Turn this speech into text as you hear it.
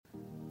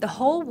The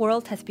whole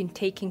world has been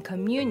taking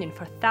communion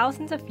for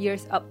thousands of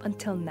years up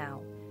until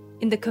now.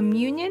 In the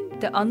communion,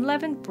 the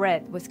unleavened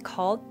bread was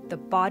called the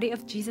body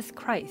of Jesus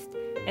Christ,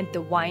 and the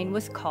wine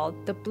was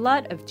called the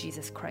blood of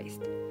Jesus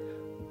Christ.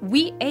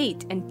 We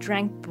ate and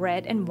drank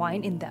bread and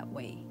wine in that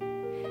way.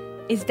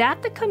 Is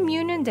that the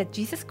communion that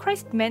Jesus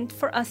Christ meant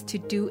for us to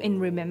do in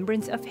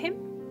remembrance of Him?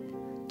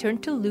 Turn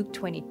to Luke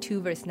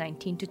 22, verse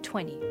 19 to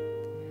 20.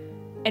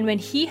 And when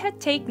He had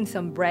taken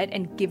some bread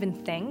and given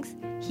thanks,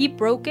 He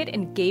broke it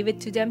and gave it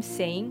to them,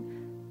 saying,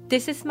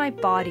 "This is my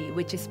body,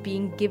 which is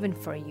being given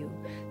for you.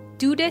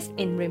 Do this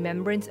in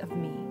remembrance of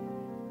me."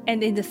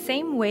 And in the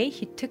same way,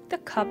 He took the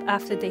cup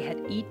after they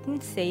had eaten,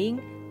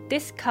 saying,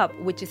 "This cup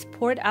which is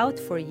poured out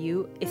for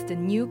you is the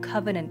new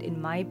covenant in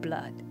my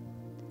blood."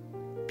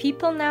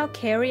 People now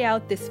carry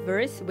out this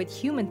verse with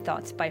human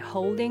thoughts by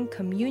holding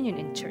communion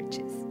in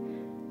churches.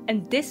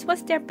 And this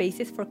was their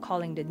basis for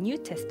calling the New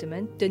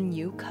Testament the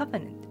New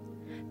Covenant.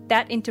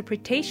 That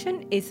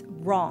interpretation is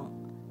wrong.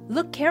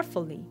 Look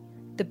carefully.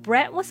 The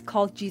bread was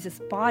called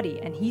Jesus' body,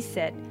 and He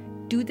said,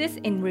 "Do this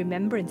in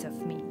remembrance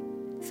of me."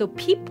 So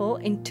people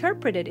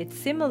interpreted it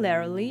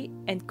similarly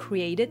and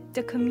created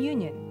the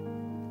communion.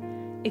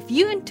 If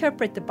you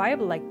interpret the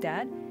Bible like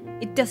that,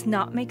 it does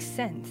not make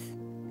sense.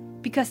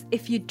 Because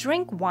if you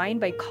drink wine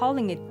by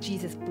calling it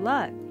Jesus'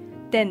 blood,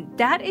 then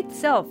that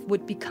itself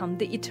would become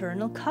the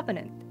eternal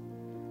covenant.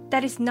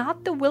 That is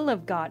not the will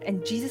of God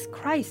and Jesus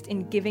Christ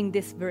in giving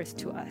this verse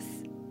to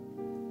us.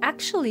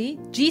 Actually,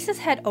 Jesus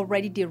had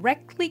already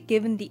directly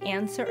given the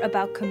answer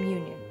about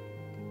communion.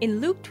 In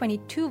Luke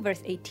 22,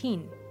 verse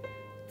 18,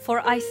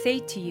 "For I say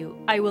to you,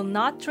 I will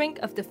not drink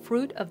of the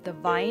fruit of the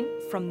vine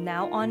from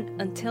now on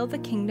until the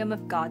kingdom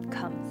of God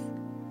comes."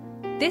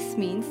 This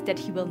means that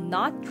He will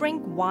not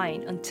drink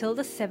wine until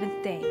the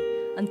seventh day,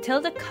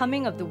 until the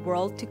coming of the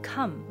world to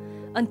come,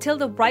 until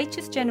the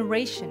righteous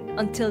generation,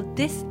 until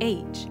this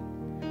age.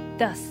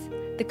 Thus,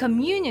 the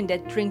communion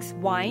that drinks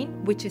wine,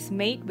 which is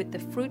made with the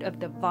fruit of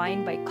the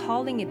vine by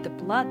calling it the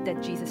blood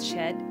that Jesus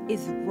shed,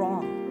 is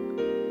wrong.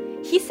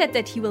 He said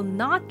that He will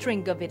not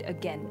drink of it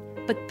again,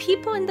 but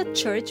people in the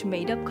church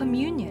made up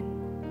communion.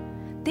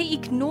 They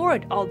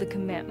ignored all the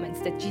commandments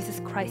that Jesus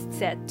Christ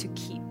said to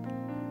keep.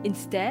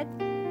 Instead,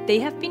 they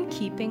have been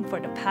keeping for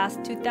the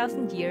past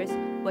 2,000 years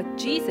what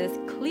Jesus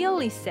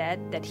clearly said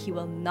that He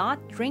will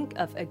not drink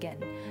of again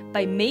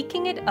by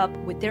making it up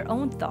with their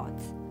own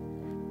thoughts.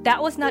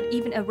 That was not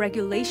even a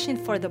regulation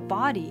for the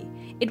body.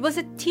 It was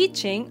a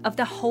teaching of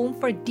the home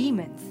for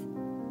demons.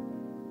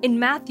 In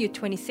Matthew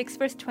 26,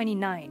 verse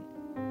 29,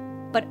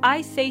 "But I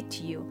say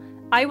to you,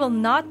 I will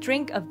not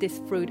drink of this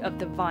fruit of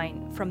the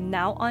vine from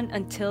now on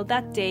until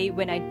that day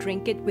when I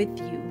drink it with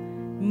you,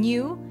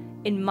 new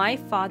in my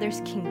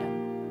Father's kingdom."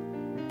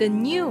 The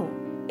new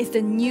is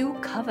the new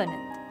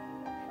covenant.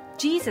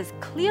 Jesus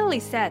clearly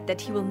said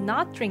that He will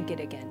not drink it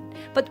again.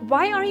 But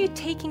why are you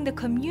taking the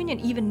communion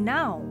even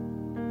now?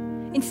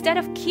 Instead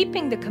of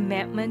keeping the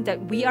commandment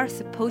that we are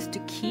supposed to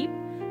keep,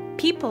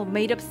 people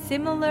made up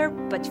similar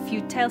but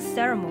futile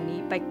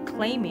ceremony by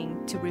claiming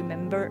to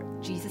remember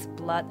Jesus'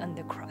 blood on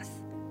the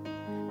cross.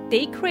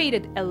 They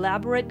created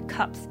elaborate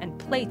cups and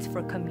plates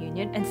for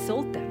communion and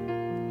sold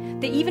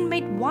them. They even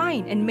made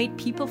wine and made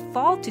people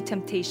fall to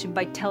temptation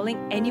by telling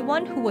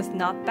anyone who was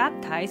not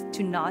baptized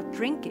to not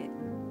drink it.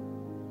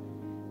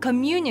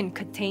 Communion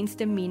contains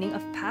the meaning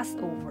of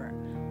Passover,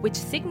 which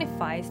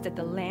signifies that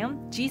the lamb,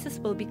 Jesus,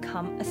 will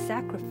become a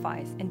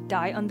sacrifice and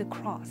die on the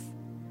cross.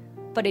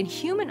 But in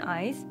human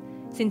eyes,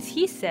 since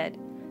He said,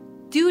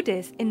 "Do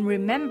this in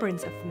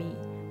remembrance of me,"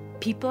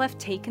 people have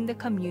taken the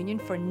communion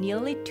for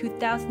nearly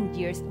 2,000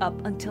 years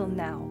up until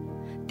now.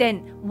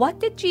 Then, what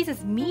did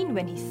Jesus mean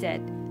when He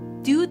said,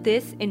 "Do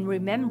this in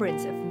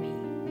remembrance of me"?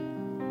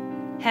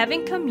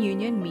 Having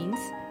communion means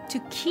to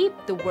keep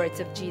the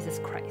words of Jesus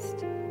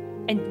Christ.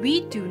 And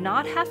we do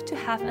not have to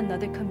have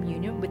another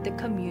communion with the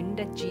communion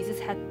that Jesus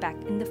had back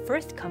in the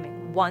first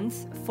coming,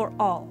 once for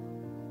all.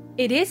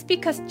 It is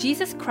because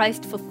Jesus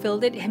Christ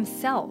fulfilled it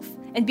Himself,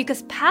 and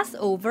because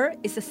Passover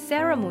is a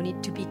ceremony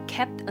to be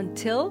kept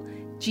until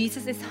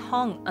Jesus is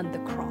hung on the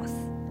cross.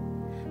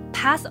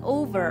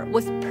 Passover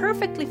was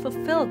perfectly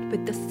fulfilled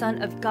with the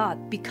Son of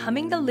God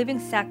becoming the living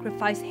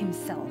sacrifice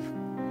Himself.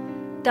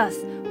 Thus,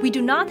 we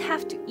do not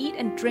have to eat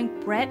and drink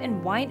bread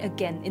and wine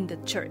again in the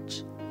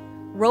church.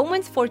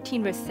 Romans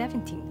 14 verse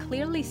 17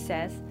 clearly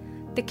says,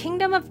 "The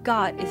kingdom of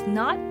God is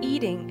not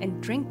eating and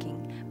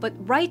drinking, but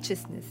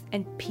righteousness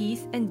and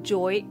peace and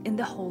joy in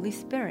the Holy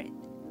Spirit."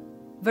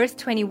 Verse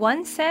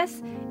 21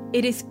 says,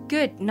 "It is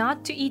good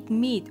not to eat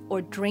meat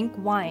or drink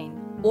wine,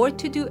 or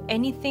to do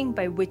anything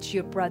by which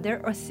your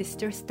brother or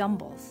sister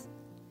stumbles."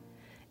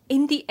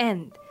 In the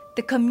end,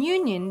 the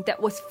communion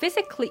that was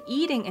physically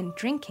eating and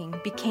drinking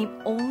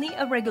became only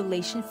a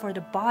regulation for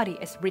the body,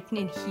 as written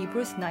in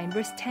Hebrews 9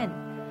 verse 10.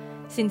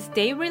 Since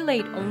they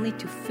relate only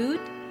to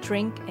food,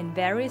 drink, and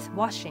various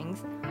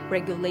washings,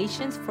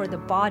 regulations for the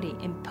body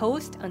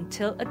imposed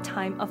until a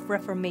time of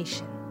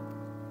reformation.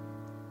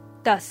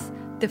 Thus,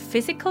 the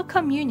physical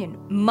communion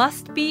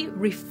must be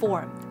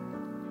reformed.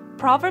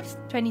 Proverbs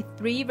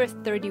 23 verse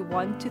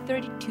 31 to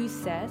 32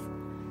 says,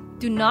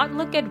 "Do not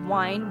look at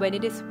wine when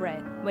it is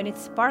red, when it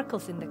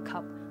sparkles in the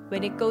cup,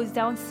 when it goes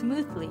down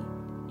smoothly.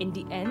 In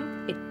the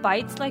end, it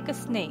bites like a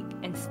snake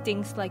and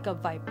stings like a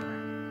viper."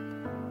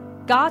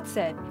 God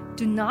said,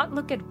 "Do not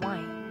look at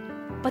wine."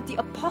 But the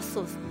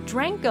apostles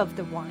drank of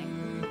the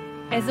wine.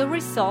 As a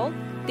result,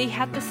 they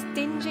had the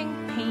stinging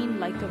pain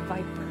like a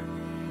viper.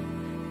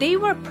 They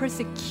were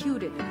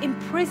persecuted,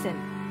 imprisoned,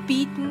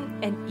 beaten,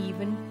 and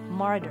even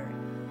martyred.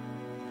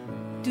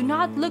 Do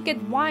not look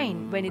at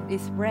wine when it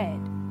is red,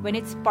 when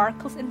it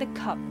sparkles in the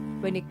cup,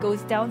 when it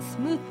goes down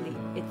smoothly,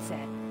 it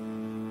said.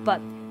 But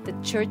the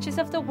churches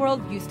of the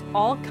world used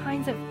all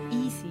kinds of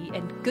easy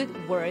and good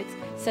words,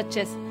 such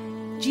as,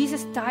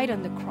 "Jesus died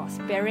on the cross,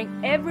 bearing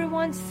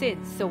everyone's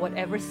sins, so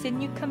whatever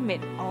sin you commit,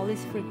 all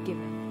is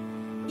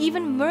forgiven."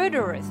 Even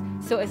murderers,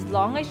 so as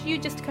long as you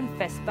just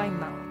confess by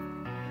mouth.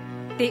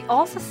 They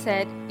also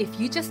said, "If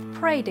you just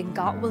pray, then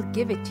God will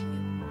give it to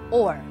you."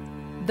 Or,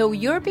 "Though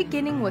your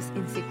beginning was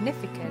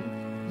insignificant,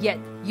 yet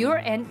your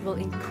end will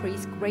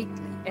increase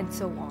greatly," and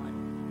so on.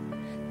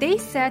 They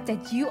said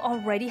that you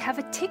already have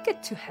a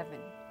ticket to heaven.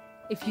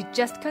 If you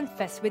just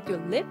confess with your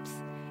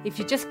lips, if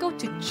you just go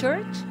to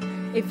church,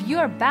 if you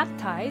are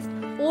baptized,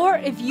 or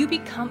if you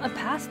become a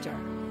pastor.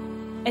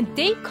 And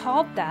they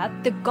called that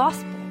the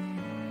gospel.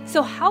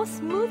 So how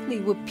smoothly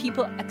would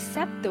people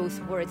accept those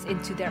words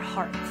into their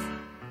hearts?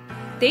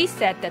 They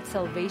said that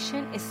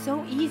salvation is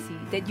so easy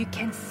that you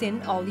can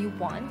sin all you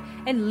want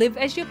and live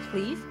as you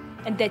please,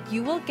 and that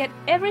you will get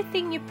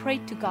everything you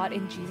prayed to God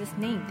in Jesus'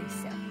 name, they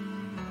said.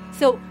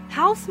 So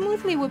how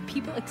smoothly would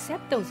people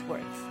accept those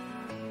words?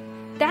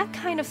 That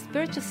kind of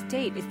spiritual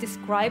state is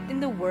described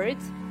in the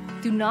words,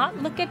 "Do not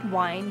look at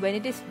wine when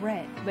it is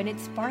red, when it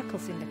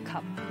sparkles in the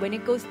cup, when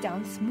it goes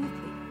down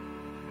smoothly."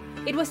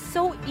 It was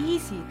so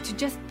easy to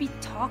just be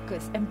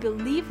talkers and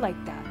believe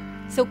like that.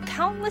 So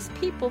countless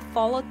people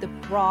followed the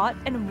broad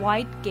and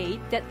wide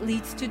gate that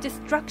leads to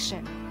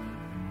destruction.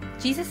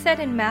 Jesus said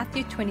in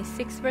Matthew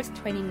 26 verse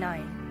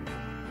 29,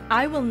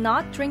 "I will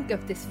not drink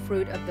of this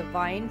fruit of the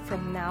vine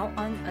from now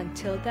on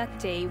until that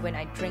day when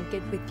I drink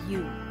it with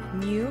you,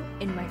 new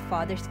in my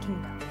Father's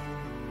kingdom."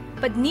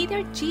 But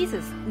neither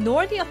Jesus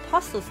nor the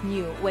apostles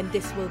knew when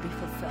this will be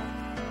fulfilled.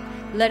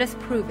 Let us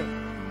prove it.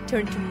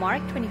 Turn to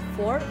Mark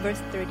 24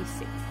 verse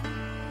 36.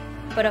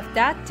 "But of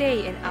that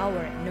day and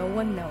hour no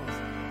one knows,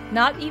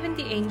 not even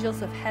the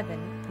angels of heaven,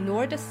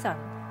 nor the Son,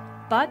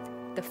 but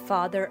the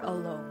Father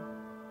alone."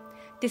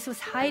 This was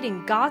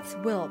hiding God's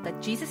will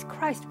that Jesus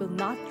Christ will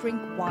not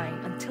drink wine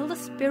until the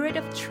Spirit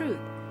of truth,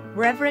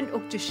 Reverend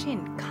Ok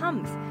Jushin,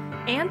 comes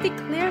and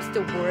declares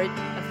the word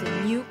of the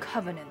new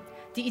covenant,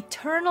 the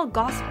eternal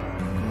gospel.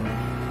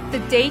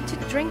 The day to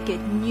drink it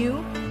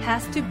new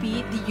has to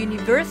be the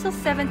universal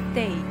seventh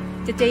day,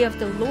 the day of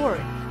the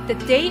Lord, the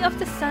day of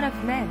the Son of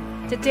Man,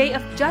 the day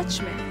of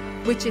judgment,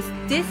 which is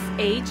this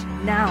age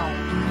now.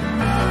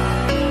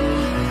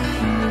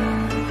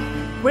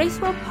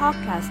 Grace World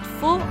Podcast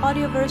full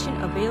audio version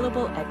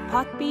available at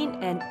Podbean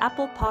and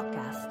Apple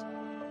Podcast.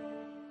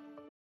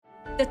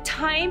 The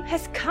time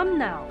has come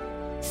now.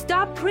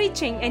 Stop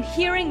preaching and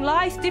hearing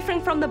lies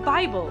different from the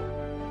Bible.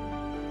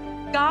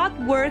 God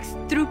works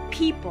through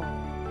people.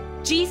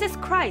 Jesus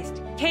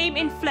Christ came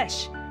in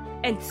flesh,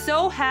 and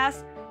so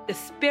has the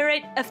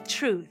Spirit of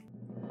Truth.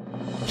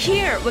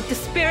 Hear what the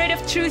Spirit of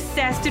Truth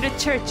says to the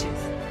churches.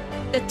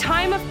 The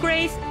Time of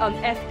Grace on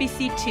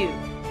FBC2.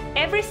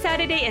 Every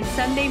Saturday and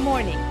Sunday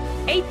morning,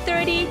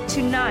 8:30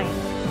 to 9.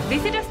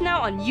 Visit us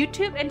now on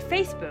YouTube and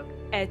Facebook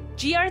at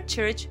GR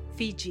Church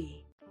Fiji.